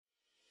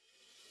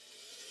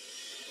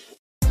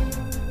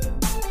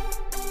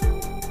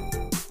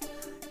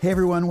Hey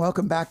everyone,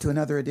 welcome back to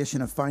another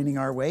edition of Finding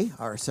Our Way,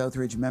 our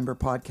Southridge member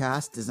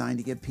podcast designed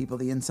to give people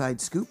the inside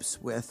scoops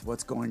with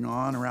what's going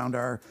on around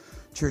our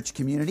church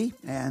community.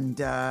 And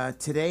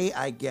today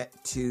I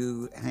get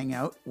to hang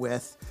out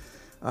with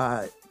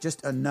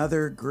just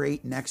another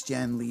great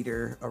next-gen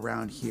leader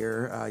around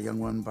here, a young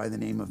one by the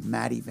name of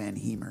Maddy Van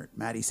Hemert.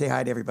 Maddy, say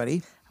hi to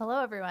everybody.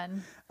 Hello,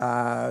 everyone.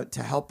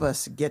 To help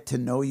us get to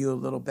know you a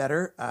little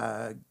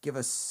better, give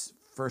us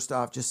first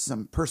off, just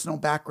some personal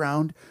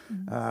background,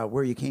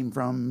 where you came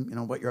from,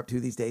 what you're up to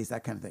these days,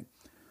 that kind of thing.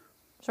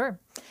 Sure.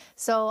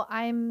 So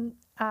I'm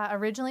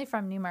originally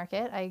from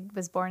Newmarket. I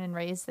was born and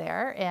raised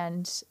there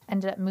and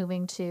ended up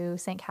moving to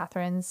St.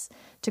 Catharines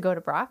to go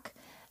to Brock.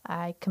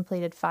 I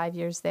completed 5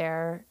 years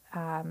there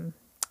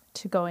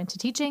to go into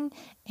teaching.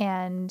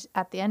 And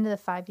at the end of the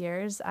 5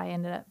 years, I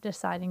ended up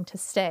deciding to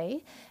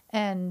stay.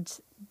 And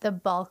the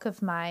bulk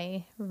of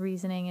my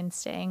reasoning in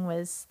staying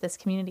was this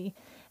community.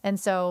 And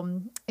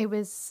so it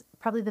was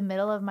probably the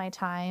middle of my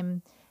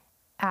time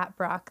at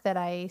Brock that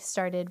I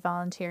started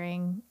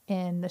volunteering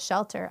in the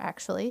shelter,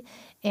 actually.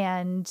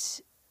 And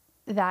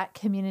that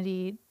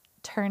community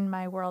turned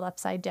my world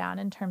upside down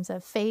in terms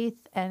of faith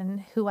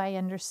and who I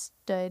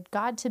understood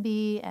God to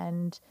be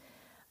and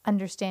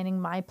understanding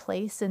my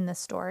place in the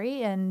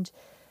story. And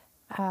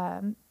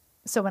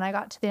so when I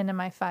got to the end of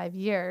my 5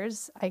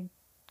 years, I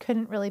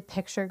couldn't really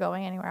picture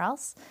going anywhere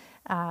else.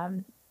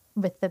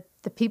 With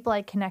the people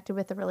I connected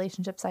with, the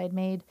relationships I had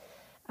made.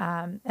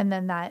 And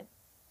then that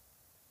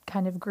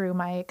kind of grew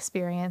my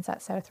experience at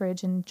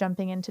Southridge and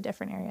jumping into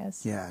different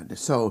areas. Yeah.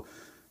 So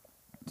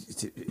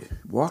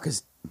walk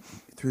us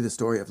through the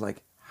story of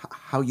like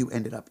how you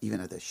ended up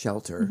even at the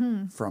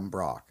shelter from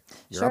Brock.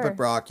 You're up at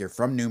Brock, you're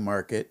from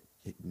Newmarket,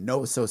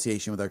 no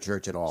association with our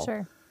church at all.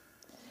 Sure.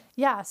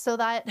 Yeah. So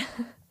that...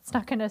 It's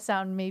not going to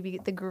sound maybe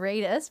the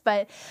greatest,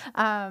 but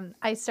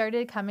I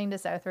started coming to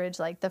Southridge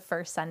like the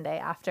first Sunday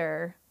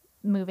after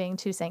moving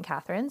to St.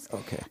 Catharines.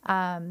 Okay.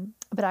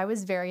 But I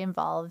was very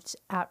involved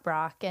at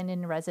Brock and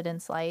in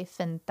residence life,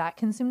 and that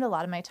consumed a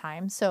lot of my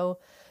time. So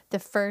the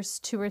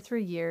first 2 or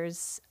 3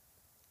 years,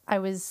 I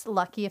was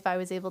lucky if I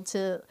was able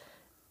to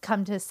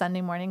come to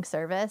Sunday morning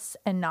service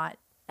and not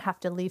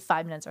have to leave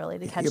 5 minutes early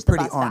to catch the bus back.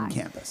 You're pretty on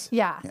campus.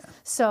 Yeah.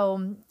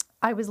 So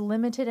I was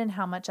limited in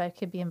how much I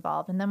could be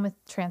involved. And then with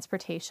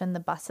transportation,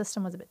 the bus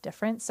system was a bit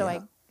different.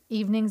 So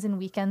evenings and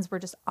weekends were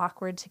just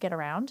awkward to get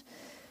around.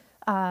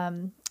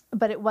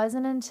 But it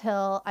wasn't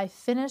until I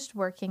finished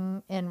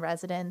working in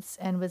residence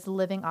and was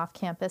living off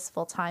campus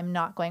full time,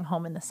 not going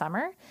home in the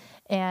summer.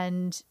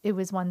 And it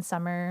was one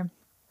summer,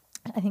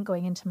 I think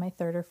going into my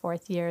 3rd or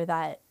 4th year,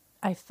 that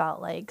I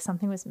felt like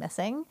something was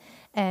missing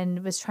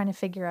and was trying to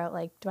figure out,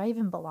 like, do I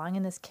even belong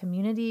in this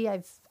community?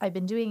 I've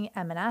been doing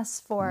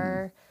M&S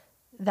for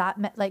that,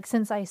 like,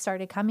 since I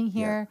started coming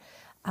here.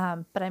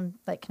 But I'm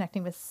like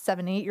connecting with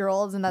 7,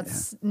 8-year-olds, and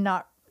that's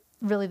not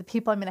really the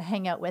people I'm going to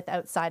hang out with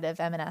outside of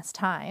M&S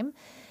time.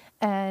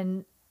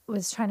 And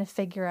was trying to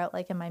figure out,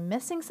 like, am I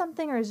missing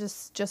something, or is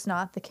this just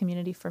not the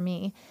community for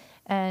me?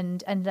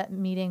 And ended up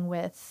meeting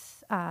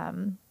with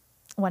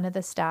one of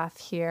the staff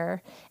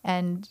here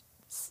and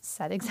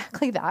said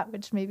exactly that,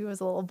 which maybe was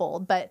a little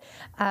bold, but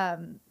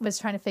was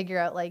trying to figure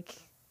out, like,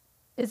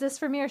 is this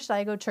for me, or should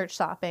I go church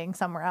shopping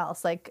somewhere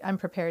else? Like, I'm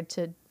prepared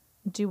to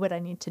do what I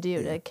need to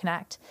do to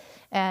connect.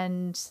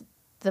 And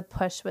the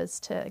push was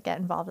to get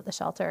involved at the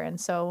shelter. And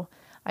so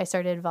I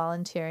started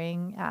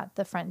volunteering at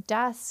the front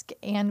desk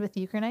and with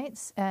Euchre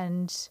nights,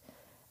 and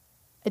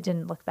it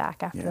didn't look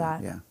back after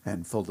that. Yeah.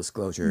 And full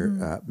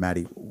disclosure,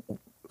 Maddy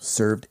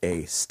served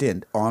a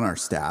stint on our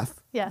staff,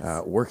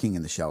 working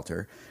in the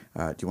shelter.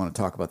 Do you want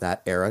to talk about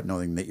that era,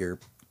 knowing that you're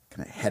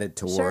kind of headed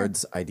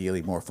towards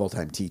ideally more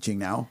full-time teaching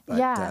now?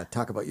 But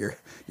talk about your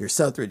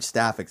Southridge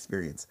staff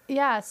experience.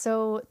 Yeah,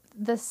 so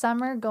the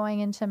summer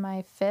going into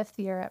my 5th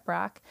year at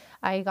Brock,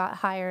 I got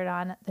hired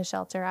on the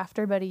shelter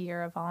after about a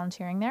year of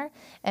volunteering there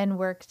and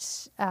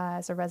worked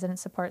as a resident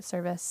support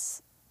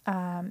service.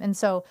 And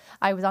so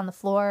I was on the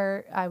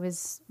floor, I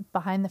was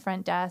behind the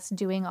front desk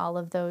doing all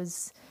of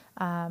those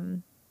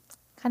kind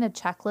of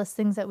checklist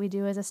things that we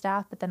do as a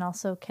staff, but then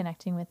also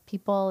connecting with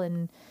people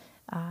and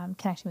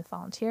connecting with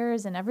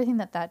volunteers and everything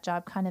that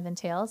job kind of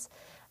entails.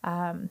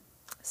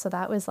 So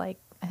that was like,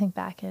 I think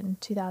back in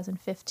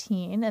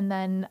 2015, and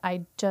then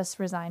I just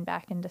resigned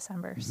back in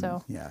December.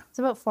 So it's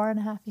about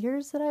 4.5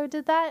 years that I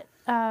did that.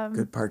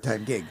 Good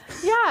part-time gig.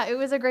 Yeah, it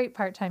was a great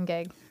part-time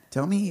gig.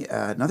 Tell me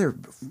another,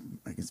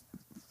 I guess,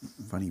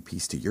 funny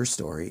piece to your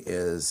story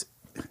is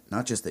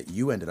not just that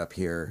you ended up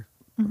here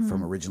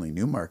from originally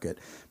Newmarket,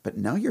 but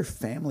now your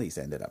family's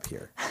ended up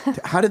here.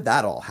 How did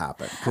that all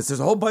happen? Because there's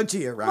a whole bunch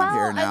of you around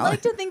here now. I'd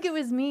like to think it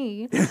was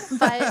me,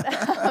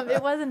 but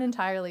it wasn't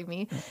entirely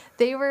me.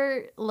 They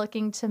were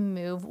looking to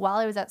move while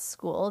I was at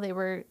school. They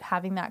were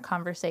having that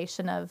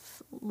conversation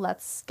of,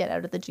 let's get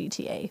out of the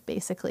GTA,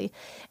 basically.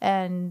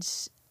 And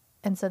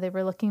so they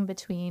were looking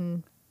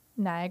between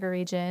Niagara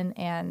region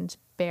and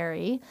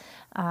Barrie.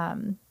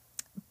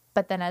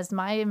 But then as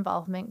my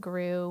involvement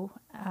grew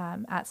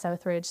at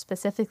Southridge,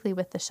 specifically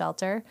with the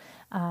shelter,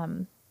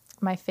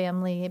 my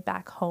family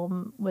back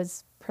home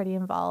was pretty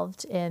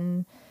involved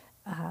in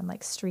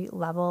like street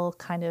level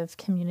kind of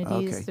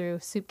communities through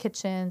soup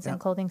kitchens and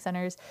clothing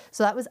centers.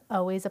 So that was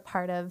always a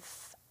part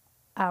of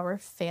our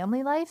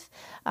family life.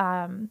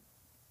 And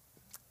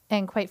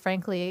quite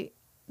frankly,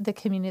 the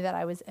community that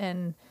I was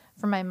in,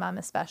 for my mom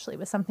especially,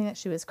 was something that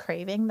she was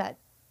craving that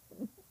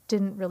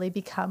didn't really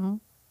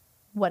become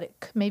what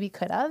it maybe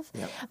could have.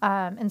 Yep.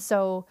 And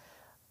so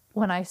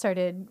when I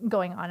started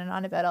going on and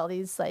on about all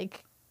these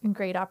like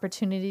great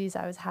opportunities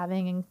I was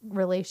having and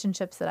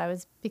relationships that I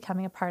was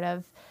becoming a part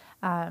of,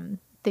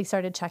 they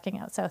started checking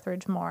out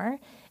Southridge more.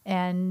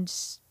 And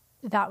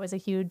that was a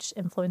huge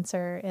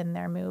influencer in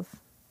their move.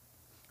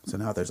 So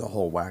now there's a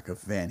whole whack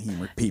of Van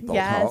Hemert people.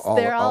 Yes,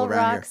 they're all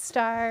around rock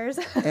stars.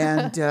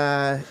 And,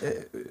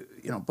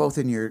 both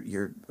in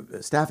your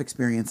staff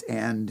experience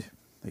and,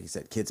 like you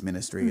said, kids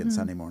ministry and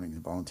Sunday mornings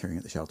and volunteering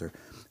at the shelter,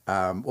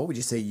 what would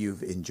you say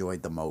you've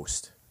enjoyed the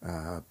most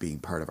being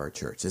part of our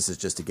church? This is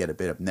just to get a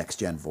bit of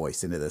next-gen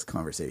voice into this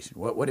conversation.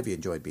 What have you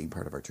enjoyed being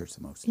part of our church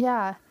the most?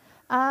 Yeah.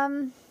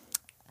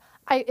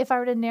 If I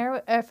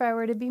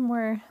were to be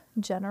more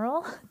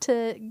general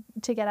to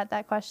get at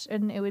that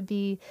question, it would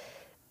be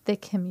the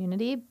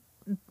community.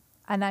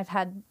 And I've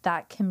had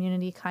that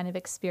community kind of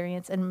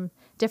experience in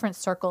different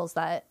circles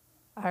that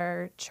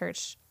our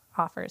church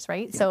offers,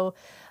 right? Yeah. So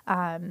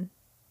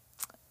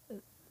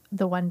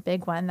the one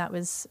big one that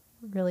was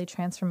really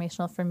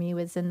transformational for me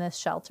was in this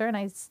shelter. And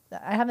I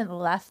haven't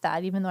left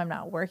that, even though I'm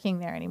not working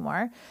there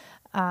anymore.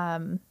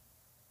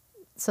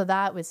 So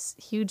that was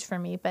huge for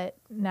me. But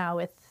now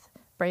with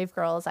Brave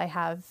Girls, I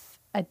have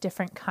a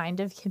different kind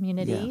of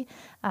community.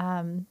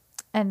 Yeah.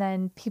 And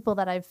then people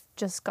that I've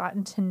just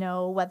gotten to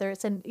know, whether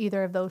it's in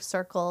either of those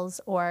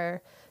circles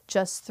or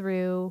just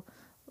through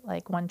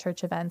like one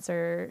church events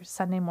or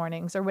Sunday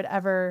mornings or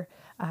whatever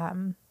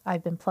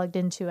I've been plugged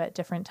into at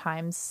different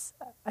times,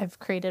 I've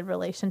created a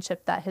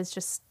relationship that has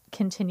just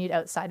continued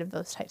outside of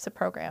those types of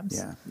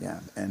programs. Yeah.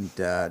 And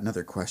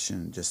another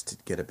question, just to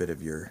get a bit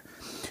of your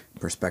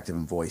perspective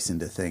and voice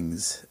into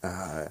things.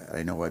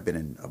 I know I've been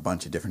in a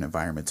bunch of different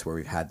environments where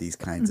we've had these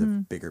kinds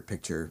of bigger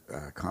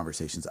picture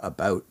conversations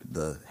about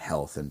the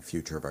health and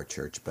future of our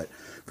church. But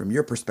from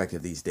your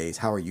perspective these days,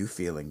 how are you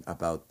feeling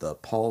about the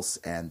pulse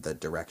and the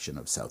direction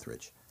of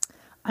Southridge?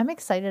 I'm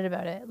excited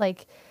about it.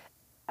 Like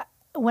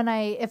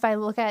if I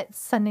look at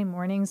Sunday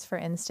mornings, for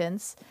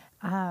instance,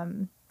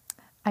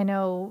 I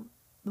know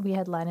we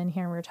had Len in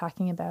here and we were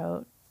talking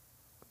about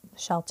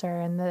shelter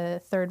and the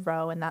third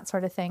row and that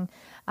sort of thing.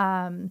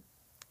 And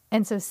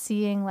so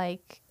seeing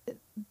like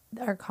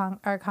our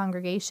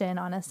congregation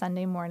on a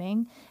Sunday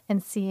morning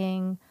and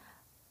seeing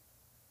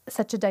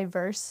such a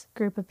diverse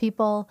group of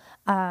people,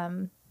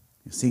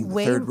 seeing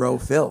the third row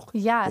filled.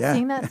 Yeah,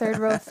 seeing that third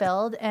row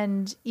filled,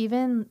 and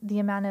even the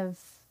amount of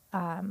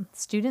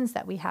students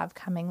that we have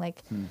coming,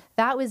 like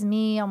that was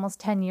me almost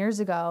 10 years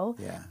ago.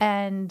 Yeah.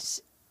 And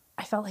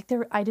I felt like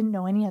I didn't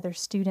know any other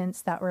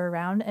students that were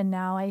around. And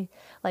now I,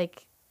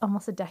 like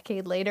almost a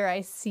decade later,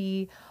 I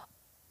see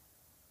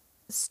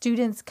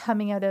students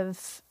coming out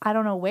of, I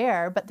don't know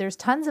where, but there's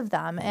tons of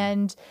them.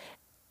 And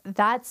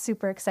that's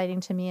super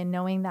exciting to me. And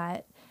knowing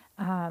that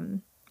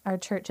our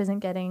church isn't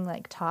getting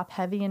like top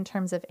heavy in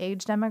terms of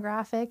age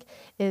demographic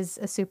is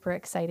a super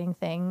exciting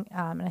thing.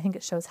 And I think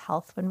it shows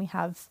health when we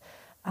have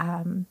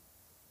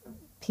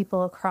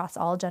people across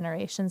all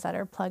generations that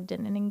are plugged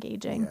in and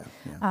engaging.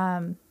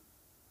 Yeah.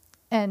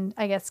 And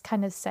I guess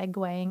kind of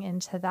segueing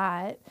into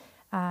that,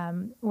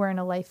 we're in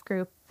a life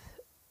group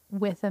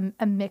with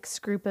a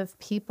mixed group of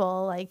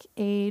people, like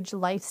age,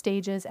 life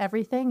stages,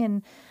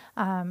 everything.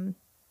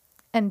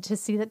 And to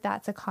see that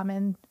that's a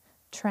common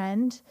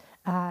trend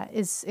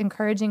is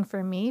encouraging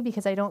for me,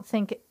 because I don't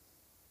think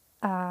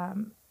a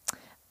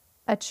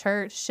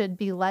church should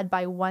be led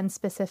by one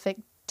specific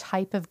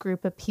type of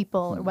group of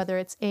people, or whether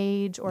it's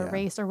age or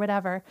race or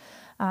whatever.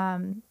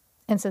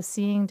 And so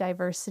seeing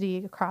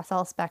diversity across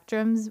all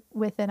spectrums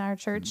within our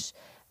church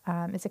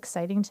is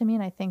exciting to me.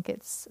 And I think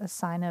it's a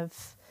sign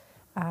of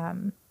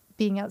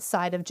being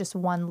outside of just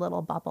one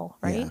little bubble,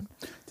 right?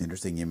 Yeah. It's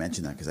interesting you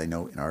mentioned that, because I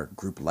know in our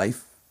group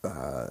life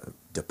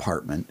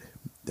department,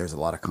 there's a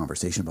lot of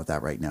conversation about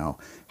that right now,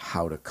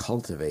 how to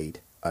cultivate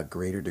a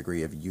greater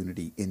degree of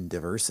unity in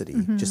diversity,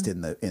 just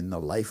in the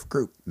life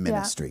group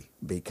ministry,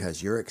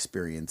 because your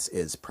experience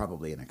is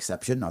probably an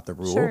exception, not the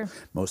rule. Sure.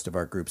 Most of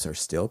our groups are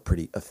still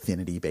pretty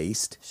affinity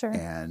based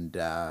and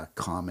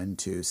common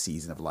to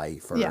season of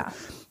life or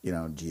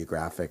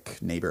geographic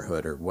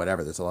neighborhood or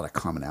whatever. There's a lot of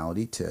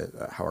commonality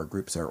to how our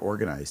groups are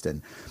organized,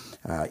 and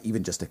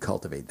even just to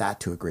cultivate that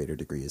to a greater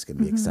degree is going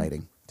to be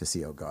exciting to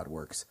see how God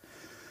works.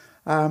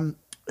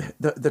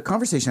 The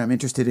conversation I'm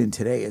interested in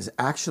today is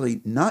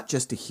actually not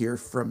just to hear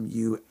from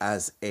you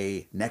as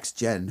a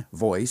next-gen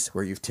voice,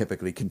 where you've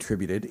typically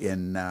contributed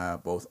in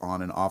both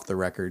on and off the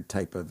record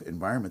type of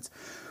environments,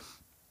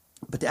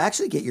 but to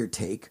actually get your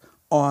take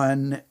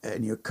on,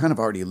 and you kind of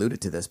already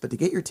alluded to this, but to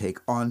get your take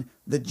on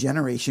the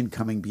generation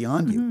coming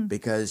beyond you,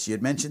 because you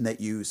had mentioned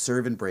that you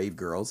serve in Brave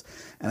Girls,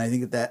 and I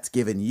think that that's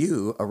given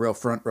you a real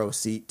front row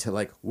seat to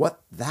like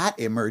what that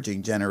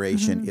emerging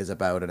generation is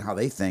about and how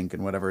they think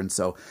and whatever. And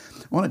so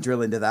I want to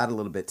drill into that a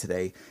little bit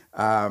today.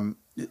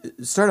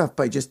 Start off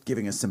by just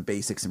giving us some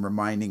basics and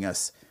reminding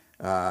us,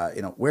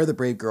 where the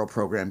Brave Girl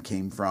program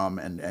came from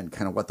and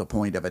kind of what the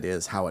point of it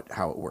is, how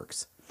it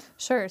works.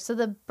 Sure. So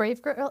the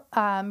Brave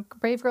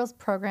Girls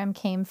program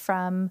came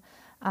from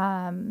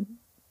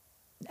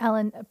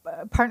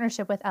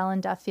partnership with Ellen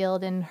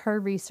Duffield and her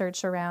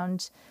research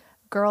around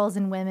girls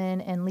and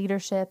women and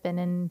leadership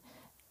and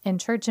in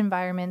church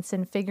environments,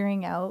 and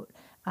figuring out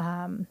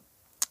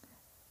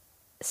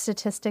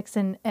statistics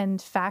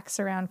and facts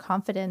around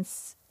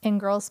confidence in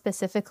girls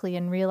specifically,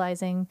 and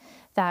realizing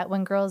that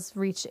when girls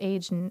reach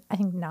age, and I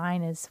think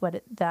 9 is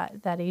what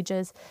that age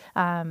is,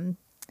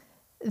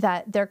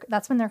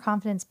 that's when their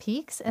confidence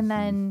peaks. And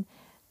then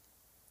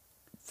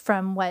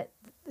from what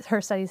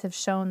her studies have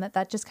shown,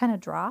 that just kind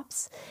of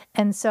drops.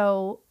 And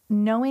so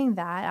knowing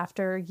that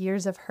after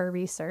years of her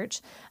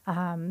research,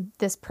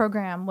 this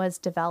program was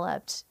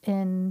developed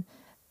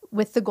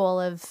with the goal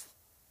of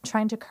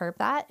trying to curb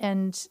that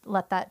and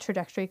let that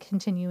trajectory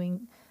continue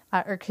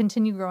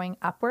growing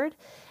upward.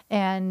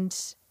 And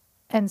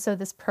so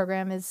this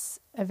program is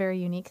a very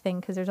unique thing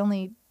because there's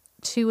only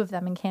 2 of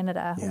them in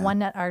Canada,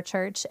 one at our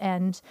church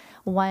and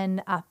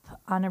one up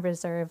on a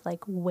reserve,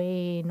 like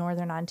way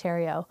northern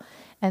Ontario.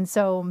 And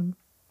so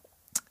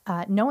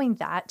knowing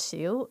that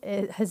too,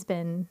 it has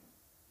been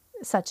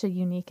such a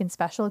unique and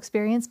special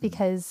experience,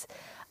 because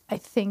I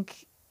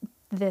think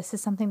this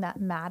is something that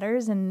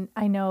matters. And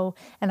I know,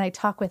 and I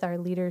talk with our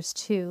leaders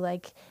too,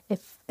 like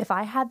if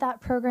I had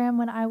that program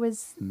when I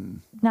was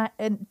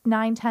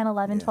 9, 10,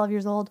 11, 12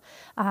 years old,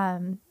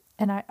 and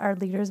our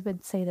leaders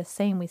would say the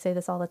same. We say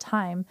this all the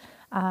time.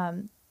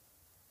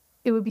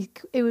 It would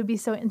be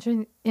so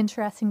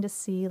interesting to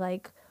see,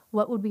 like,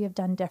 what would we have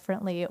done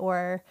differently,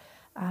 or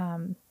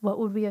what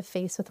would we have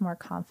faced with more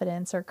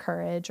confidence or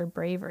courage or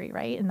bravery,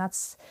 right? And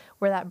that's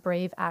where that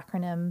BRAVE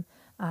acronym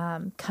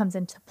comes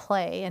into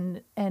play.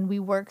 And we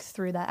work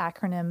through that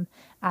acronym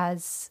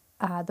as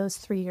those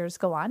 3 years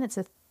go on. It's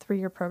a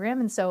 3-year program.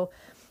 And so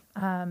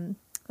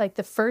like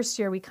the first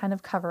year, we kind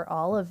of cover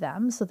all of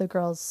them. So the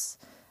girls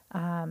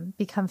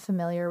become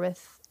familiar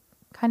with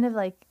kind of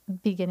like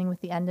beginning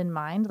with the end in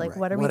mind. Like,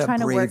 what are we trying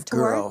to work towards? What a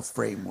Brave Girl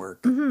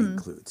framework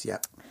includes. Yeah.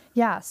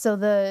 Yeah. So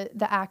the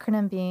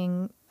acronym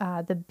being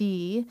the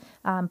B,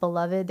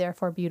 beloved,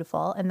 therefore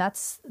beautiful. And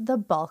that's the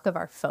bulk of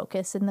our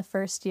focus in the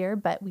first year,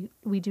 but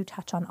we do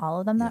touch on all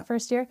of them that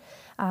first year.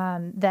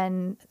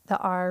 Then the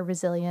R,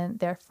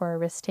 resilient, therefore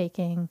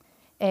risk-taking.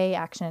 A,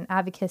 action and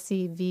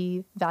advocacy.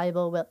 V,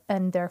 valuable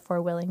and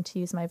therefore willing to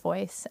use my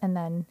voice. And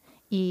then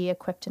E,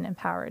 equipped and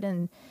empowered.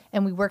 And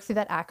we work through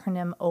that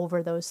acronym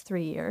over those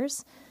 3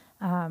 years,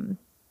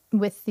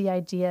 with the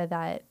idea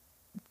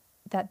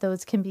that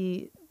those can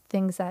be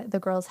things that the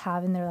girls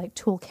have in their like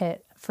toolkit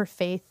for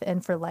faith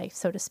and for life,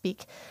 so to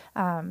speak.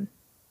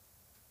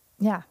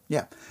 Yeah.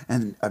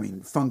 And I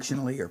mean,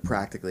 functionally or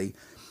practically,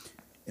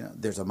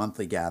 there's a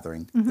monthly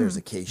gathering, there's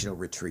occasional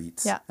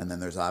retreats, and then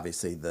there's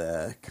obviously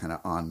the kind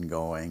of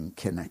ongoing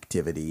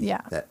connectivity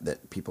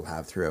that people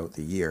have throughout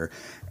the year.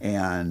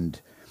 And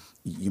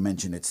you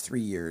mentioned it's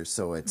 3 years,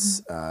 so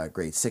it's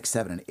grade 6,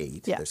 7, and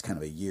 8. Yeah. There's kind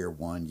of a year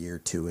 1, year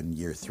 2, and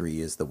year 3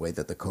 is the way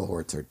that the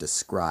cohorts are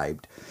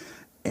described.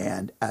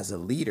 And as a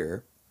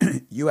leader,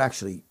 you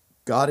actually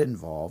got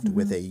involved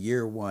with a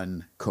year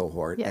 1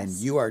 cohort, and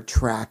you are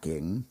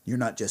tracking. You're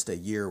not just a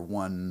year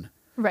 1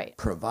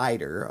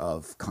 provider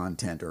of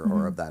content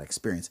or of that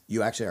experience.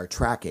 You actually are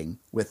tracking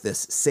with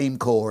this same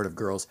cohort of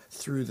girls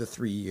through the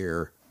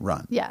 3-year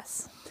run.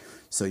 Yes.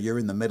 So you're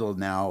in the middle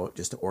now,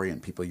 just to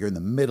orient people, you're in the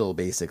middle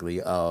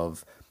basically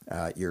of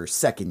your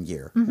second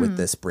year with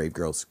this Brave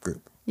Girls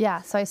group.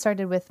 Yeah, so I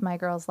started with my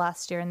girls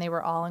last year, and they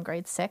were all in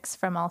grade 6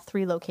 from all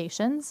 3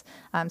 locations.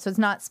 So it's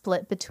not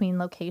split between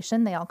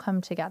location. They all come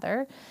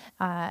together.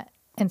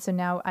 And so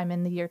now I'm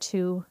in the year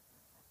 2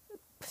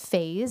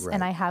 phase,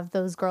 and I have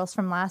those girls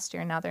from last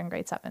year, and now they're in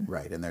grade 7.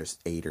 Right, and there's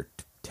 8 or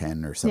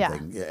 10 or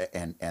something,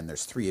 and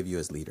there's 3 of you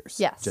as leaders.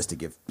 Yes. Just to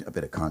give a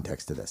bit of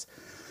context to this.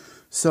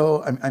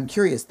 So I'm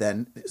curious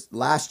then,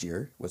 last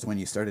year was when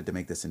you started to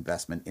make this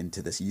investment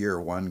into this year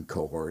 1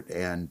 cohort.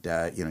 And,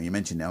 you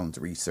mentioned Ellen's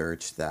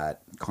research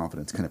that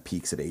confidence kind of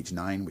peaks at age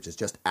 9, which is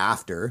just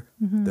after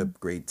the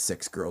grade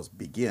 6 girls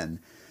begin.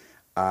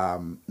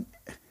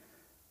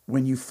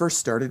 When you first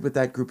started with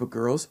that group of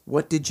girls,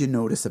 what did you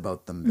notice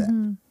about them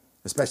then?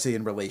 Especially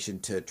in relation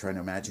to trying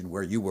to imagine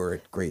where you were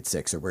at grade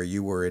 6 or where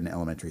you were in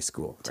elementary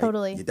school. Right?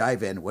 Totally. You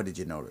dive in. What did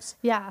you notice?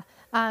 Yeah.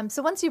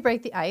 So once you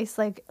break the ice,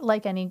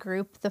 like any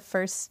group, the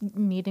first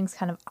meeting's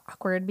kind of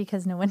awkward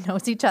because no one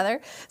knows each other.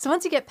 So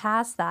once you get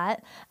past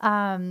that,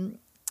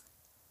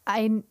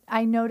 I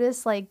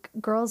noticed like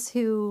girls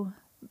who,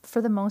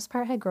 for the most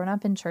part, had grown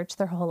up in church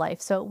their whole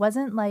life. So it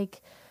wasn't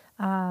like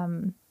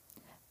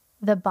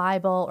the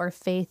Bible or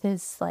faith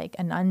is like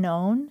an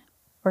unknown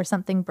or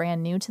something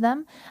brand new to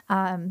them.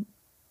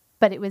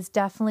 But it was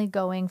definitely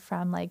going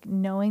from like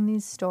knowing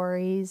these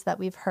stories that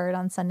we've heard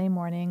on Sunday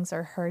mornings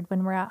or heard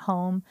when we're at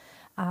home,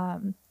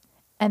 and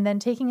then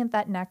taking it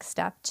that next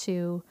step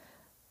to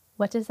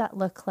what does that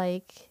look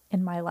like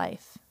in my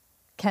life?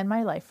 Can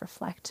my life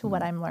reflect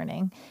what I'm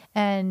learning?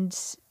 And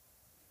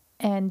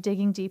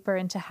digging deeper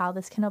into how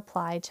this can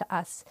apply to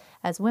us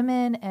as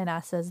women and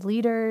us as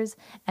leaders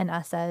and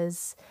us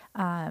as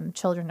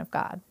children of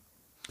God.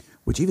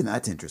 Which even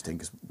that's interesting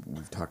because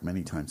we've talked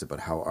many times about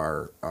how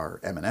our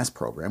M&S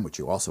program, which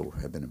you also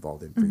have been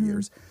involved in for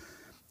years,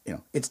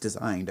 it's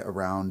designed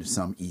around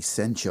some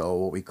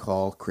essential, what we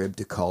call crib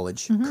to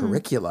college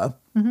curricula,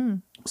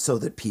 so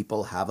that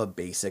people have a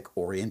basic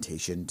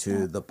orientation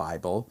to the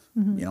Bible,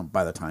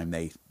 by the time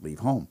they leave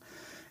home.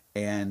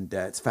 And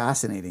it's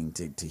fascinating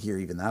to hear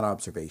even that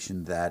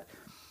observation that,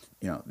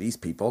 these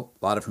people,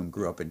 a lot of whom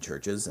grew up in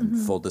churches, and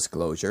full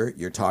disclosure,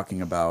 you're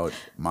talking about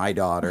my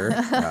daughter,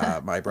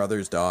 my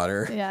brother's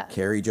daughter,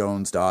 Carrie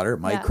Jones' daughter,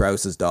 Mike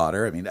Krause's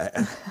daughter. I mean,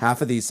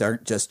 half of these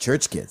aren't just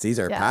church kids. These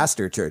are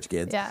pastor church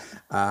kids.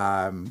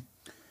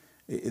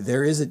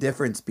 There is a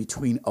difference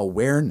between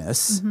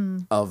awareness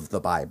of the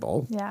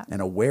Bible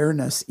and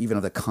awareness even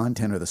of the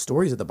content or the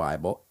stories of the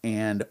Bible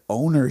and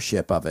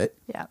ownership of it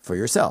for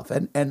yourself.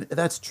 And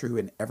that's true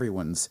in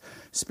everyone's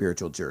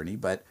spiritual journey,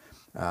 but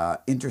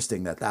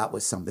interesting that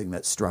was something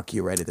that struck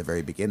you right at the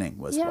very beginning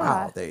was,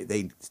 wow,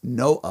 they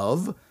know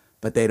of,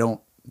 but they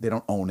don't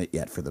own it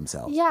yet for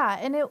themselves. Yeah.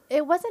 And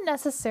it wasn't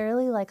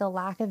necessarily like a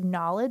lack of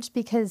knowledge,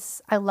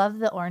 because I love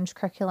the orange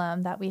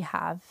curriculum that we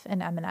have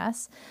in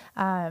M&S.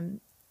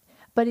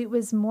 But it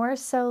was more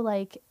so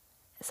like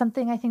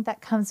something I think that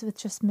comes with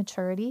just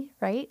maturity.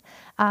 Right.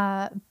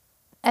 And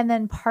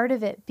then part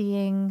of it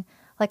being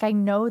like, I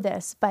know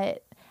this,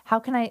 but how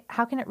can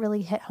it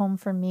really hit home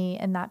for me?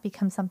 And that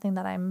becomes something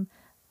that I'm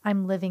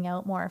living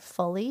out more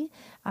fully.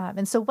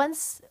 And so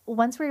once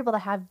we're able to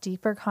have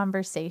deeper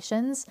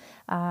conversations,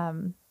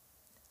 and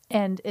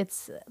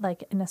it's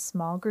like in a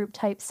small group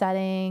type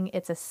setting,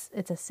 it's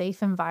a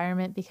safe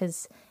environment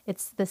because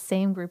it's the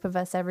same group of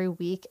us every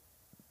week.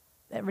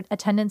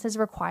 Attendance is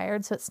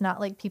required. So it's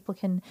not like people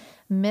can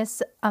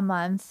miss a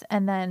month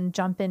and then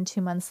jump in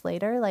 2 months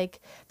later. Like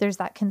there's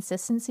that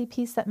consistency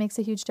piece that makes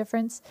a huge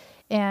difference.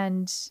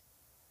 And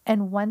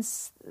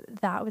once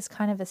that was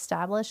kind of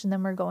established, and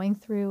then we're going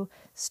through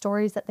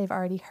stories that they've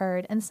already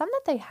heard and some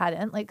that they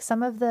hadn't, like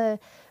some of the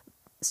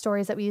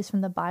stories that we use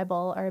from the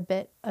Bible are a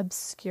bit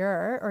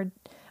obscure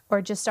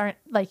or just aren't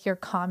like your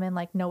common,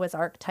 like Noah's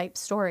Ark type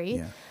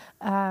story.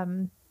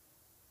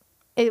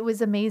 It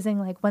was amazing.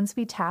 Like once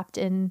we tapped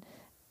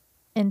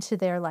into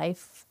their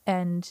life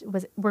and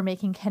we're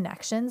making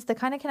connections, the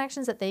kind of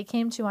connections that they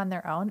came to on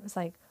their own, it was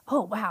like,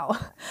 oh, wow.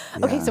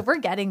 Okay. So we're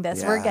getting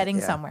this, we're getting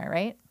somewhere.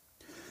 Right.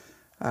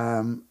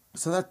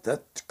 So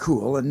that's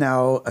cool. And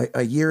now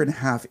a year and a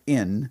half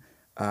in,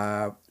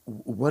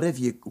 what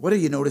are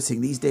you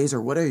noticing these days,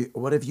 or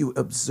what have you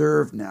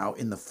observed now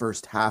in the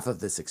first half of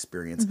this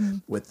experience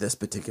with this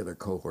particular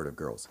cohort of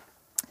girls?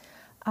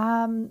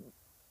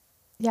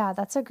 Yeah,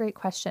 that's a great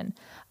question.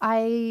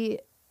 I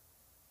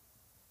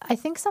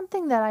think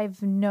something that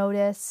I've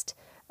noticed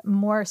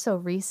more so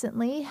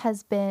recently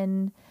has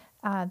been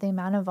the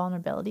amount of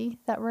vulnerability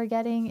that we're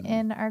getting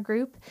in our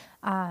group.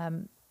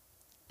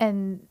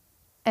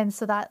 And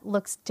so that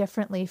looks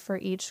differently for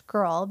each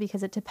girl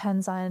because it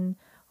depends on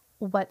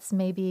what's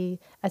maybe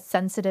a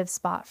sensitive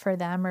spot for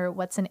them or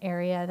what's an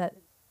area that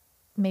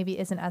maybe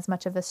isn't as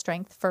much of a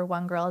strength for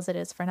one girl as it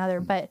is for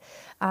another. But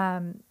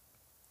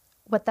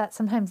what that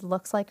sometimes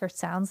looks like or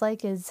sounds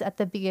like is at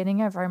the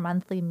beginning of our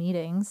monthly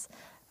meetings,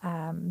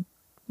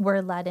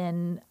 we're let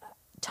in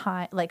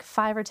time, like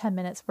 5 or 10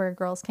 minutes where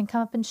girls can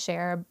come up and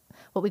share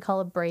what we call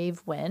a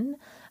brave win.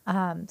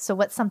 So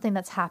what's something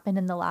that's happened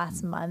in the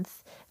last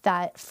month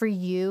that for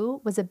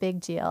you was a big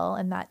deal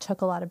and that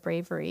took a lot of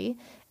bravery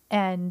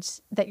and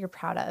that you're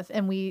proud of.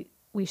 And we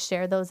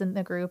share those in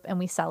the group and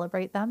we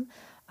celebrate them.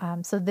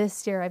 So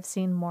this year I've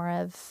seen more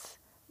of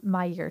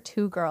my year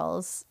 2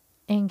 girls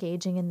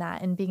engaging in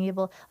that and being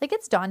able, like,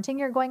 it's daunting.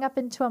 You're going up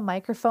into a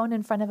microphone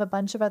in front of a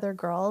bunch of other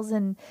girls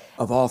and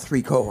of all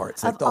 3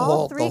 cohorts, like the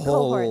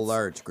whole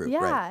large group. Yeah.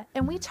 Right.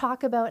 And we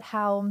talk about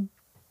how,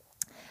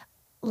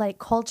 like,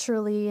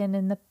 culturally and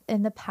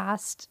in the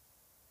past,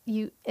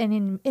 you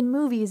and in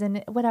movies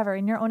and whatever,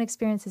 in your own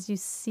experiences, you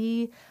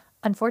see,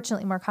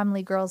 unfortunately, more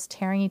commonly girls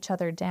tearing each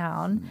other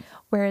down.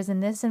 Whereas in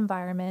this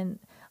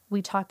environment,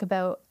 we talk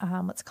about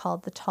what's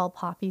called the tall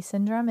poppy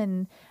syndrome.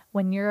 And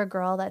when you're a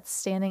girl that's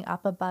standing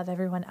up above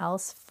everyone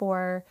else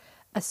for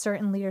a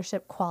certain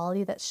leadership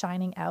quality that's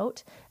shining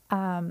out,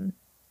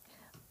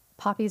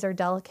 poppies are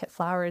delicate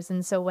flowers.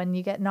 And so when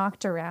you get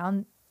knocked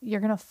around,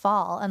 you're going to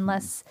fall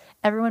unless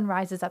everyone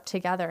rises up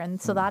together.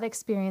 And so that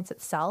experience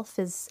itself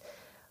is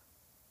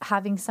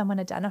having someone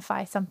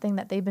identify something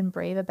that they've been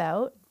brave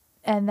about.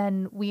 And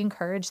then we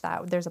encourage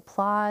that. There's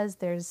applause,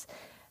 there's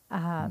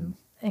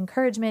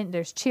encouragement,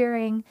 there's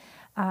cheering.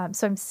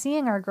 So I'm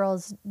seeing our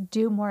girls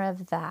do more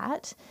of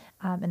that.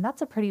 And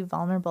that's a pretty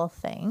vulnerable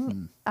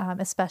thing,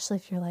 especially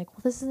if you're like,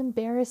 well, this is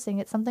embarrassing.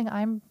 It's something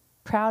I'm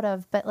proud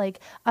of, but like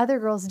other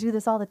girls do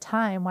this all the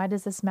time. Why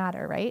does this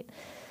matter? Right.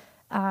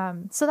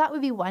 So that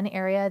would be one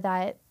area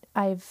that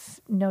I've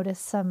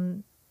noticed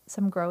some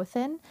growth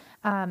in.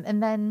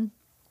 And then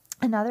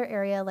another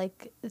area,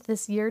 like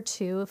this year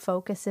too,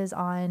 focuses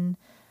on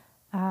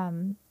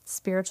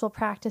spiritual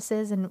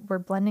practices, and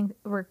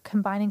we're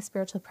combining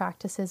spiritual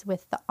practices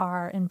with the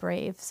R and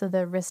brave. So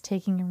the risk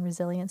taking and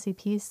resiliency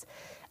piece,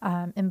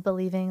 and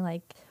believing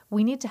like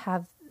we need to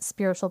have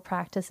spiritual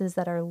practices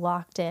that are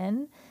locked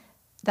in,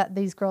 that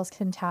these girls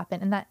can tap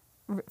in, and that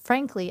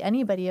frankly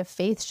anybody of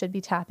faith should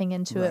be tapping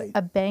into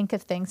a bank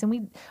of things.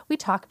 And we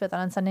talk about that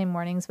on Sunday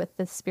mornings with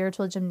the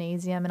spiritual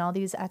gymnasium and all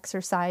these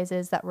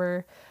exercises that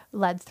were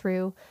led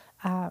through.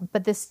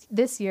 But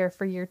this year,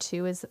 for year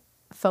 2, is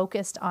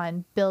focused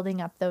on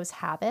building up those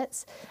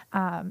habits.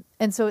 And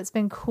so it's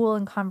been cool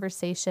in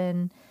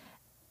conversation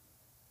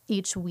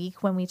each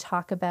week when we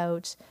talk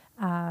about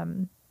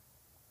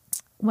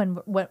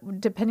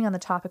depending on the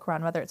topic we're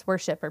on, whether it's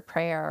worship or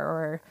prayer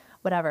or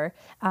whatever,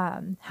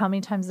 how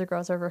many times the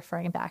girls are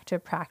referring back to a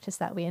practice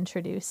that we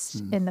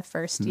introduced in the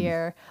first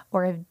year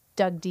or have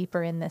dug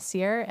deeper in this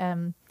year.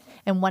 And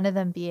one of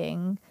them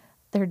being,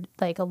 they're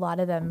like, a lot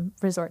of them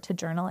resort to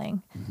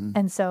journaling.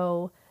 And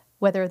so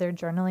whether they're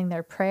journaling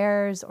their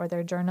prayers or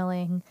they're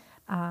journaling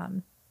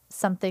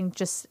something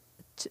just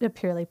to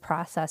purely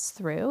process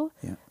through,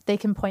 they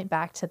can point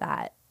back to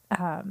that.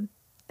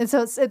 And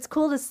so it's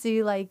cool to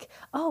see like,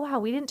 oh, wow,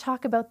 we didn't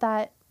talk about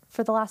that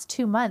for the last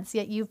 2 months,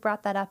 yet you've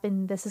brought that up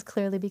and this has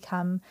clearly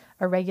become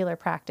a regular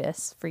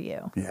practice for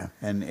you. Yeah.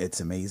 And it's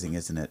amazing,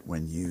 isn't it,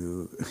 when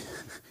you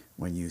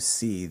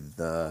see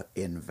the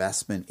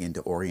investment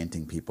into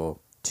orienting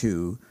people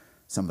to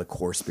some of the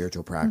core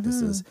spiritual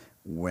practices,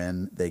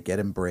 when they get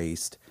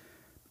embraced,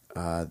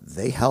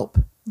 they help.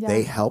 Yeah.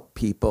 They help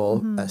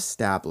people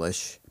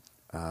establish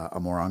a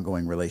more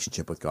ongoing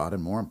relationship with God,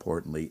 and more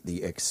importantly,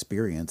 the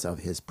experience of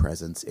His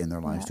presence in their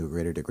lives to a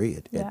greater degree.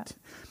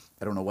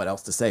 I don't know what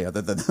else to say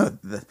other than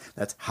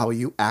that's how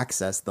you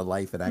access the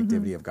life and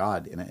activity of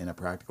God in a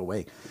practical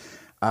way.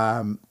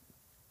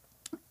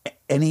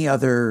 Any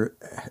other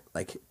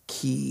like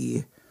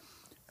key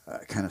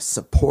kind of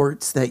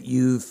supports that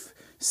you've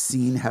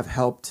seen have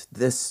helped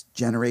this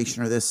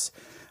generation or this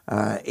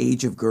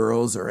age of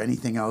girls, or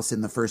anything else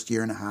in the first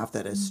year and a half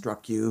that has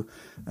struck you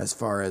as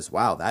far as,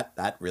 wow,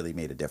 that really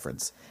made a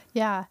difference?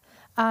 Yeah.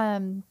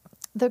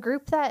 The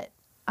group that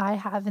I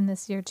have in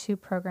this year 2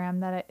 program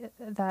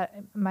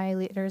that my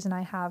leaders and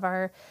I have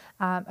are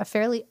a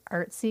fairly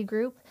artsy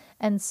group.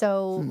 And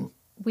so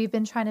we've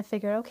been trying to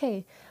figure out,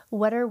 okay,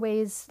 what are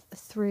ways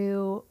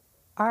through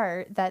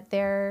art that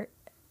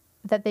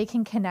they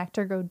can connect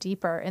or go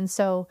deeper. And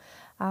so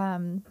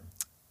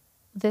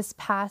this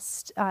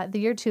past, the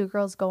year 2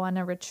 girls go on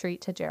a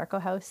retreat to Jericho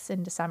House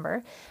in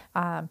December.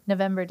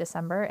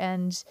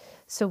 And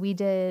so we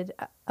did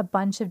a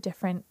bunch of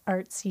different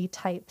artsy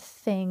type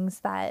things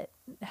that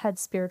had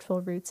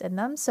spiritual roots in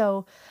them.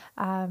 So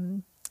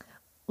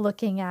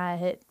looking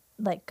at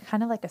like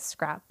kind of like a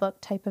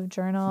scrapbook type of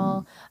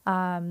journal.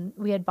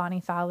 We had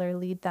Bonnie Fowler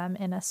lead them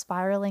in a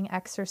spiraling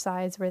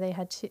exercise where they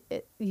had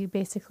you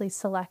basically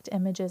select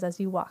images as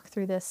you walk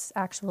through this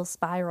actual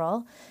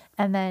spiral,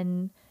 and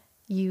then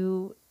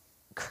you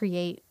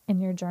create in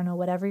your journal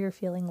whatever you're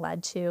feeling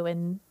led to,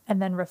 and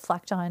then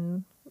reflect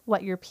on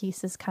what your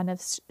piece is kind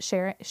of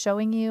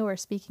showing you or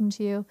speaking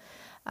to you.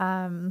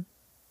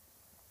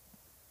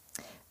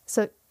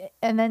 So,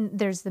 and then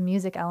there's the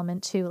music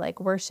element too, like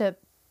worship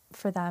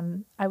for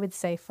them. I would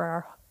say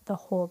for the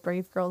whole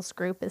Brave Girls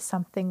group is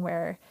something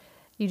where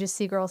you just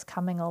see girls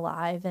coming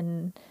alive,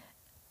 and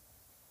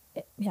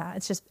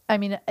it's just, I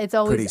mean, it's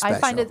always, I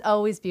find it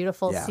always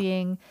beautiful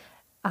seeing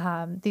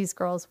these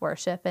girls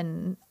worship,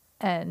 and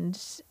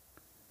it's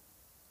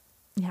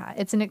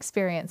an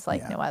experience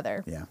like no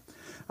other.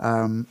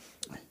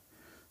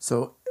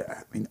 So,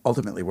 I mean,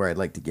 ultimately where I'd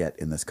like to get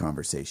in this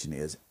conversation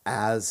is,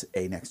 as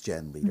a next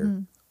gen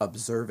leader,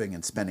 observing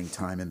and spending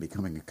time and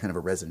becoming a kind of a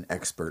resident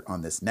expert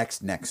on this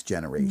next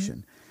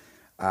generation.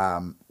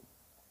 Like,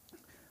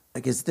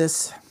 is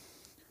this,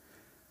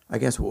 I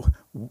guess,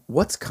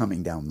 what's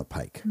coming down the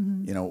pike?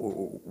 You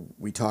know,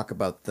 we talk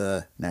about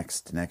the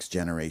next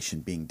generation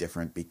being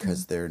different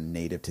because they're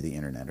native to the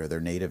internet, or they're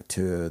native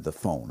to the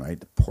phone, right?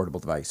 The portable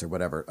device or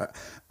whatever.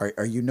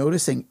 Are you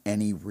noticing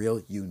any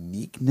real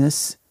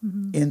uniqueness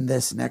in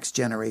this next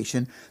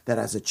generation that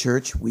as a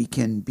church we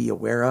can be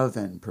aware of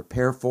and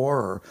prepare for?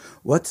 Or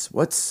what's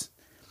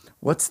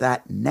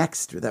that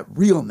next, or that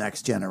real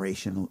next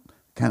generation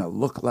kind of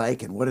look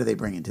like, and what are they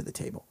bringing to the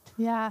table?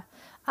 Yeah.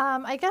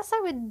 I guess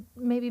I would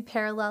maybe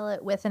parallel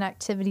it with an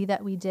activity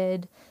that we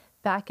did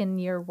back in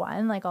year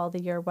 1. Like, all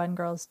the year 1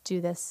 girls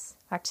do this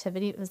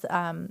activity. It was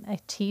a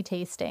tea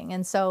tasting.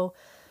 And so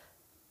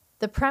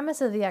the premise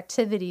of the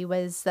activity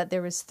was that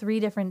there was 3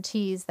 different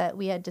teas that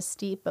we had to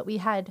steep, but we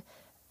had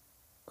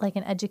like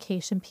an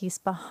education piece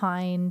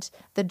behind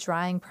the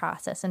drying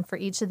process. And for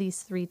each of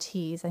these 3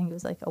 teas, I think it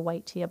was like a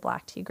white tea, a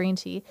black tea, a green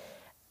tea,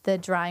 the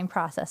drying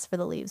process for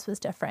the leaves was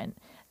different.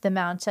 The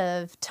amount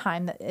of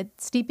time that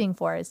it's steeping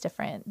for is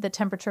different. The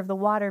temperature of the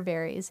water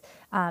varies.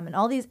 And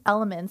all these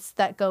elements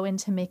that go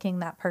into making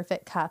that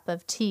perfect cup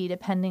of tea,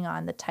 depending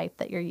on the type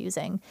that you're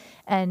using.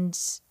 And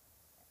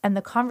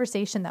the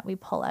conversation that we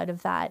pull out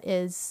of that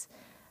is,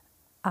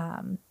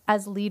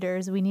 as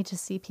leaders, we need to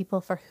see people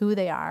for who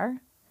they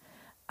are.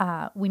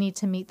 We need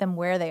to meet them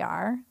where they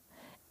are.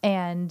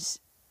 And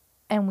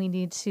we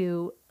need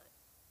to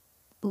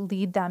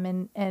lead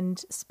them and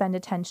spend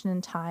attention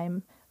and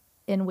time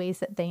in ways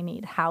that they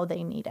need, how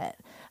they need it.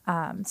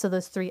 So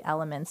those 3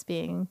 elements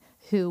being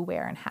who,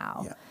 where, and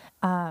how.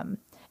 Yeah.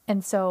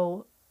 And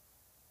so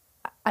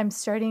I'm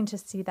starting to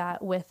see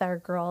that with our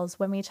girls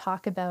when we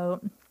talk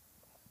about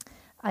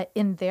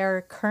in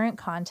their current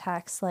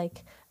context,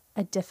 like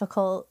a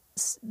difficult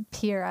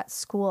peer at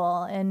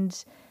school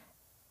and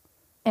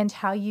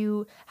how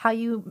you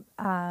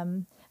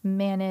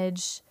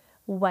manage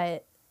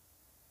what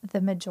the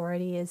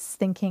majority is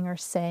thinking or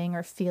saying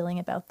or feeling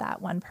about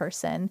that one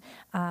person,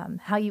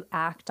 how you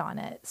act on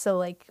it. So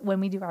like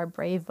when we do our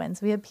Brave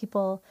Wins, we have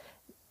people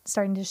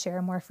starting to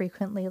share more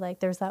frequently.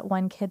 Like there's that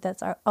one kid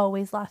that's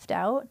always left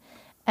out,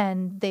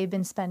 and they've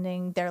been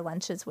spending their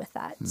lunches with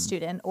that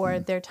student or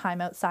their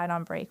time outside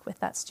on break with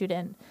that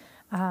student.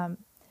 And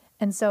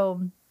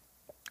so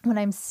when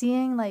I'm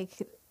seeing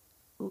like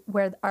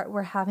where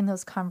we're having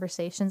those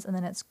conversations and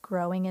then it's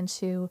growing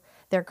into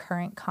their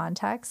current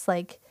context,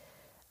 like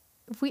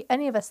if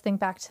any of us think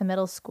back to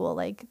middle school,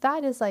 like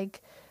that is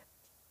like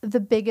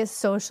the biggest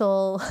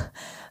social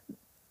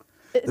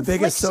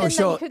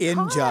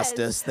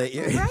injustice that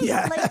you, right?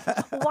 Yeah.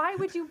 Like, why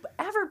would you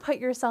ever put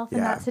yourself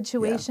in that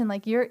situation?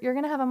 Like you're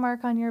going to have a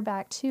mark on your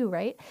back too,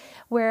 right?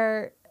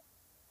 Where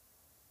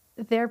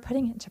they're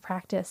putting it into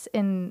practice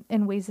in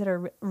ways that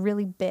are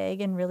really big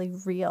and really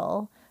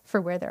real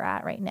for where they're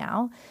at right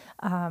now.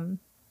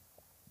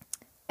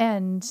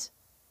 And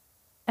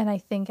I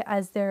think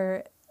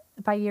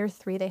by year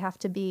 3, they have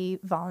to be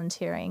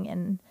volunteering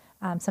in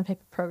some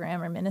type of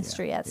program or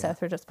ministry at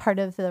Southridge. It's part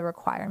of the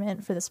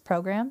requirement for this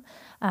program.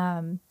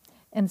 And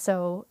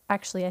so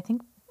actually, I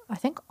think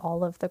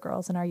all of the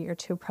girls in our year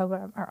 2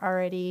 program are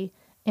already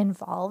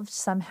involved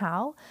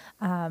somehow.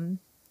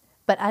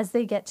 But as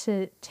they get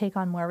to take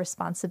on more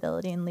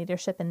responsibility and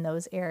leadership in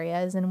those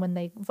areas, and when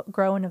they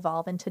grow and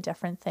evolve into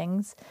different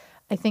things,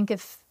 I think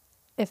if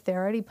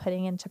they're already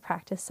putting into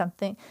practice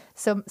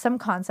some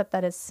concept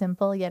that is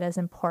simple yet as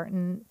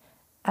important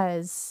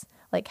as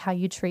like how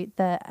you treat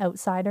the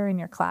outsider in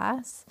your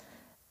class,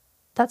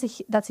 that's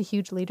a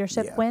huge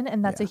leadership win,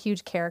 and that's a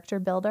huge character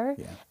builder.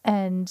 Yeah.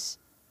 And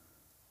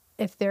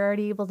if they're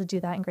already able to do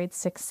that in grade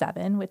 6,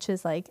 7, which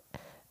is like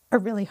a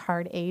really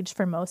hard age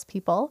for most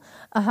people,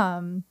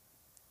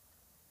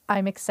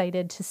 I'm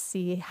excited to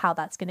see how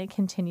that's going to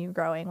continue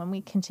growing when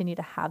we continue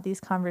to have these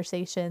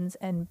conversations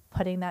and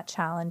putting that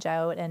challenge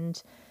out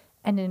and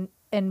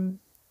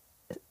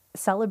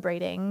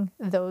celebrating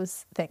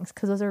those things,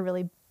 because those are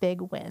really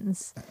big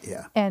wins.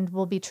 Yeah. And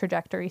will be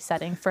trajectory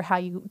setting for how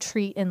you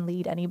treat and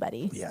lead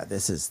anybody. Yeah,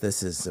 this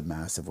is a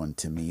massive one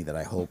to me that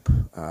I hope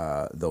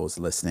those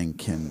listening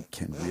can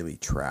really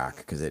track,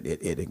 because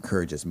it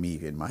encourages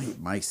me in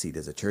my seat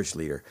as a church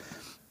leader.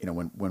 You know,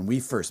 when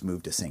we first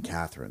moved to St.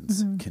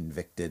 Catharines,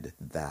 convicted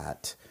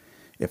that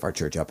if our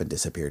church up and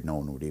disappeared, no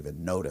one would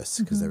even notice,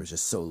 because there was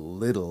just so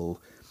little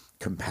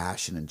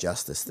compassion and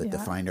justice that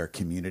defined our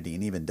community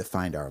and even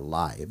defined our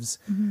lives.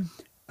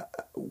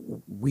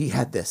 We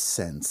had this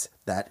sense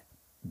that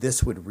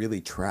this would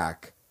really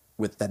track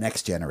with the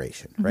next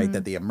generation, right?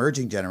 That the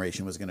emerging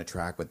generation was going to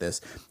track with this,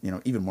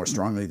 even more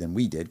strongly than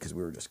we did, because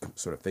we were just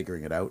sort of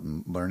figuring it out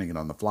and learning it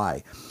on the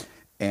fly.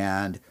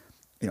 And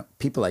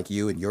people like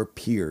you and your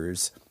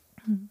peers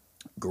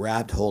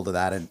grabbed hold of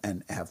that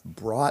and have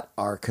brought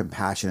our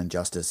compassion and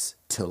justice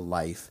to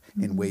life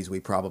in ways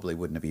we probably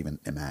wouldn't have even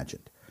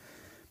imagined.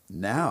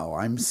 Now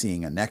I'm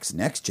seeing a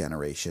next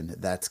generation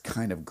that's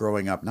kind of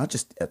growing up, not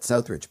just at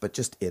Southridge, but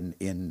just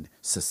in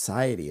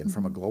society and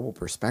from a global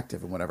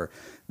perspective and whatever.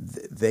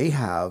 They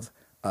have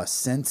a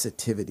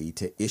sensitivity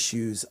to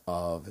issues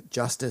of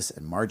justice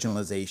and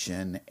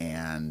marginalization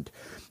and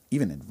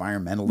even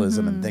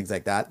environmentalism and things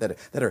like that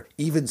are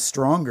even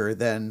stronger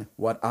than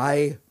what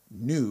I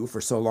knew for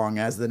so long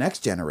as the next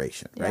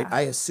generation, right?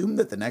 I assumed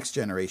that the next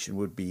generation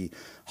would be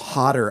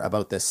hotter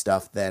about this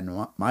stuff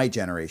than my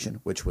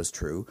generation, which was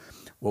true.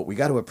 What we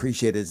got to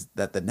appreciate is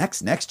that the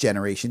next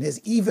generation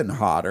is even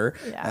hotter.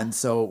 Yeah. And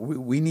so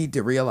we need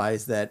to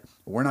realize that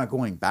we're not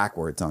going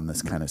backwards on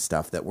this kind of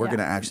stuff, that we're going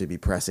to actually be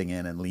pressing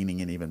in and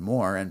leaning in even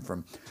more. And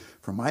from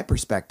my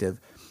perspective,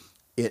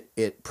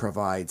 it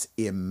provides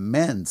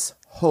immense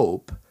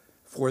hope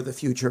for the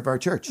future of our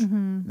church.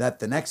 That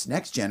the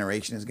next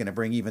generation is going to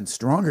bring even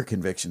stronger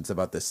convictions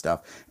about this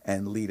stuff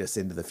and lead us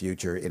into the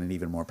future in an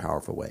even more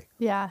powerful way.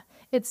 Yeah,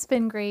 it's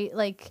been great.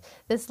 Like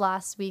this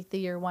last week, the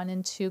year 1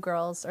 and 2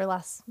 girls, or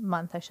last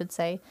month, I should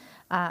say,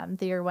 the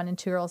year 1 and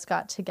 2 girls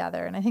got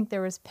together. And I think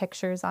there was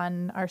pictures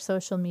on our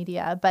social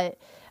media, but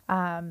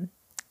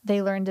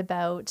they learned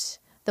about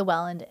the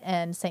Welland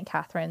and St.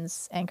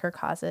 Catherine's anchor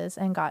causes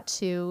and got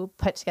to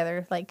put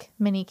together like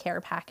mini care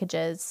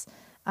packages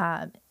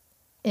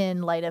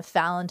in light of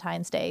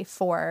Valentine's Day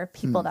for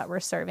people that were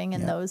serving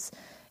in those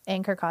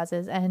anchor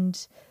causes.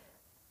 And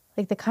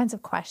like the kinds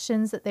of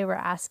questions that they were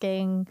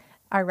asking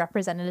our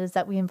representatives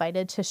that we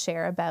invited to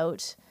share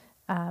about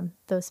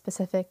those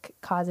specific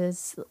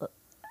causes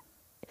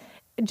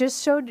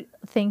just showed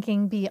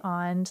thinking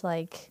beyond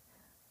like,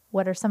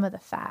 what are some of the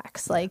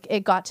facts? Like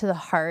it got to the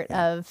heart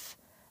of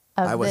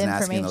I wasn't the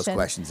asking information. those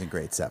questions in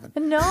grade 7.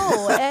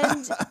 No.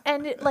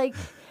 And it, like,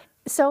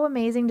 so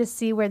amazing to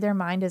see where their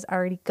mind is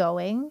already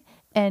going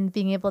and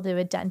being able to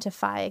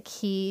identify a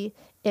key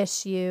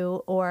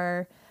issue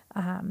or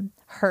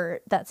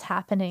hurt that's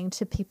happening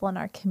to people in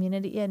our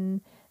community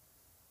and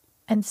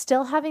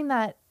still having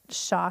that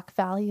shock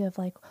value of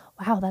like,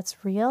 wow,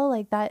 that's real.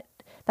 Like that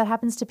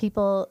happens to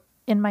people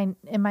in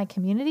my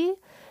community,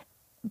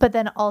 but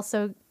then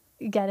also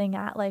getting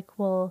at like,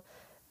 well,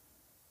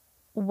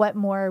 what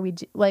more are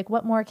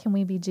what more can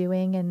we be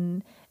doing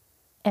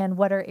and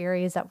what are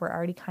areas that we're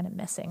already kind of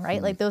missing,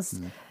 right? Like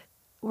those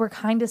were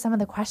kind of some of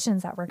the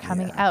questions that were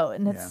coming out.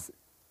 And it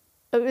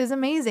was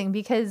amazing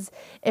because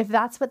if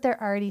that's what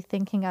they're already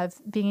thinking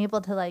of, being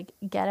able to like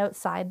get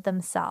outside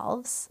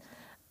themselves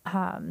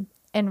and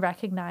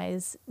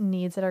recognize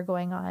needs that are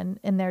going on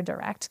in their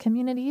direct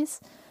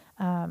communities,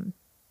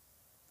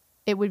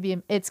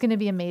 it's going to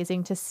be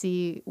amazing to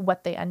see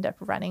what they end up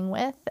running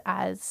with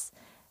as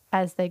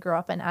they grow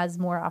up and as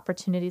more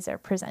opportunities are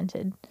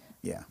presented.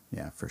 Yeah,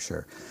 for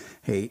sure.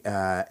 Hey,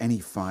 any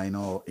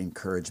final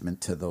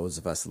encouragement to those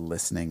of us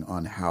listening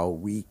on how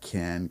we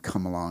can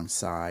come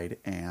alongside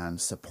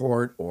and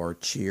support or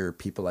cheer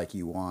people like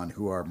you on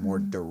who are more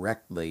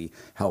directly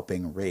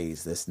helping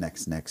raise this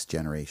next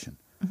generation?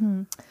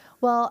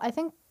 Well, I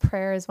think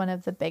prayer is one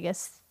of the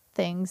biggest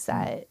things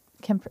that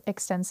can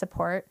extend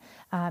support.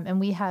 And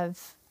we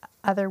have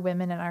other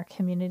women in our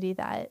community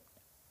that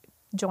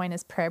join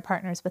as prayer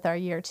partners with our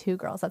year 2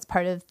 girls. That's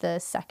part of the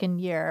second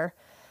year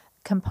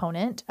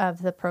component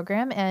of the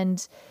program.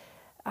 And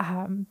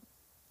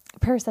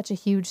prayer is such a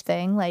huge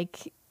thing.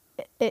 Like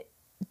it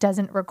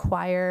doesn't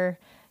require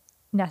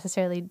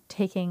necessarily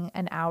taking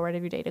an hour out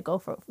of your day to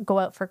go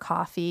out for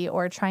coffee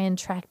or try and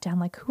track down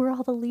like, who are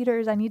all the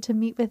leaders? I need to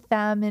meet with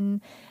them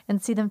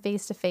and see them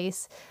face to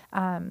face.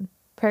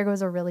 Prayer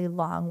goes a really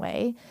long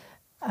way.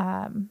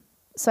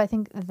 So I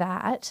think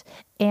that,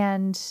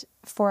 and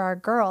for our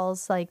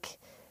girls, like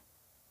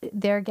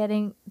they're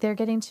getting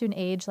to an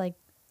age, like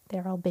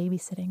they're all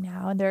babysitting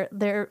now and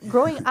they're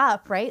growing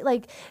up, right?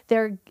 Like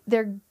they're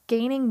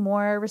gaining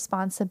more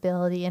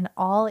responsibility in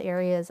all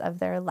areas of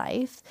their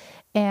life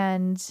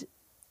and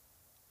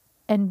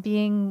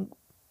being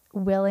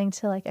willing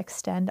to like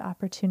extend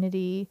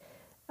opportunity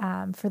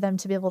for them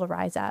to be able to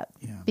rise up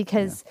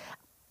because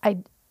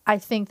I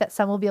think that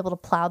some will be able to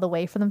plow the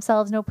way for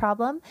themselves, no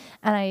problem.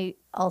 And I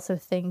also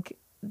think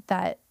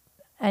that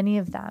any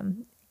of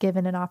them,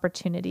 given an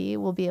opportunity,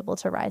 will be able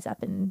to rise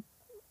up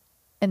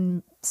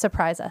and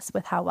surprise us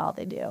with how well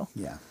they do.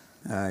 Yeah.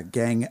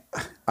 Gang,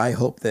 I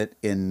hope that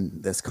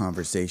in this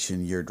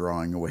conversation, you're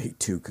drawing away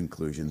 2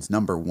 conclusions.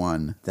 Number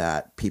 1,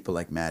 that people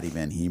like Maddy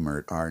Van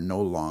Hemert are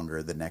no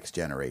longer the next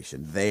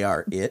generation. They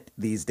are it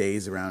these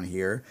days around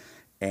here.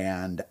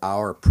 And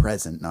our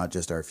present, not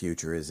just our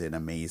future, is in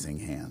amazing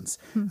hands.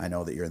 I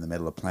know that you're in the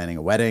middle of planning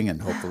a wedding, and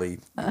hopefully you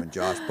and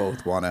Josh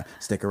both want to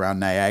stick around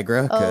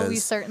Niagara. Oh, we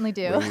certainly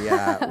do.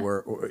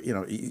 We're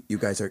you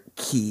guys are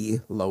key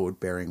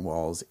load-bearing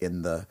walls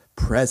in the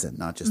present,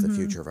 not just the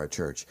future of our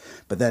church.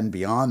 But then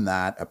beyond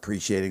that,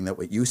 appreciating that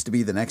what used to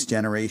be the next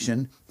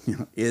generation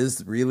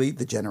is really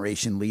the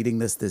generation leading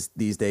this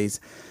these days.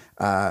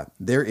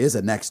 There is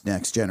a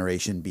next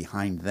generation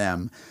behind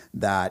them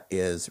that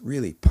is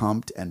really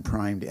pumped and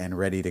primed and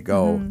ready to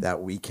go,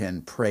 that we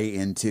can pray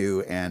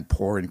into and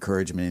pour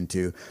encouragement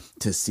into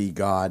to see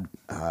God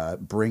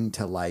bring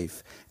to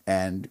life.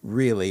 And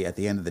really, at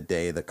the end of the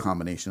day, the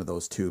combination of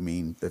those two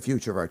mean the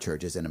future of our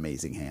church is in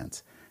amazing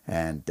hands.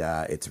 And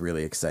it's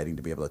really exciting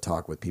to be able to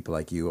talk with people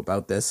like you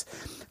about this.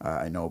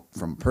 I know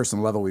from a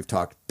personal level, we've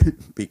talked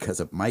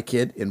because of my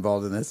kid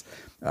involved in this,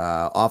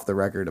 off the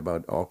record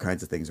about all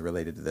kinds of things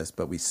related to this.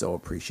 But we so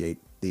appreciate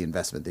the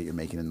investment that you're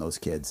making in those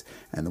kids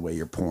and the way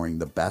you're pouring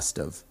the best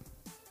of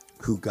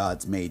who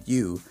God's made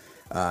you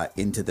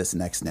into this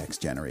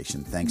next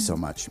generation. Thanks so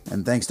much.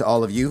 And thanks to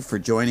all of you for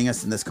joining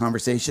us in this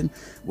conversation.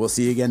 We'll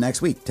see you again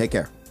next week. Take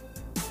care.